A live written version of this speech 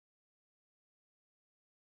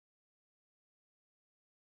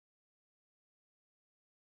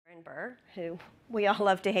Aaron Burr, who we all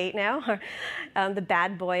love to hate now, the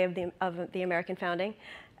bad boy of the American founding.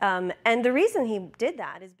 And the reason he did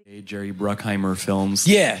that is because Jerry Bruckheimer films.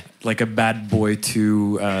 Yeah. Like a Bad Boy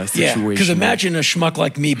 2 situation. Yeah, because imagine a schmuck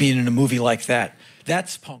like me being in a movie like that.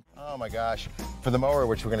 That's punk. Oh my gosh. For the mower,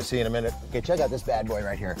 which we're going to see in a minute. Okay, check out this bad boy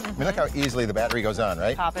right here. I mean, look how easily the battery goes on,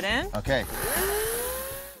 right? Pop it in. Okay.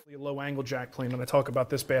 A low angle jack plane, and I talk about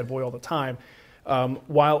this bad boy all the time.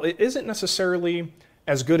 While it isn't necessarily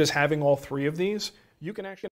as good as having all three of these, you can actually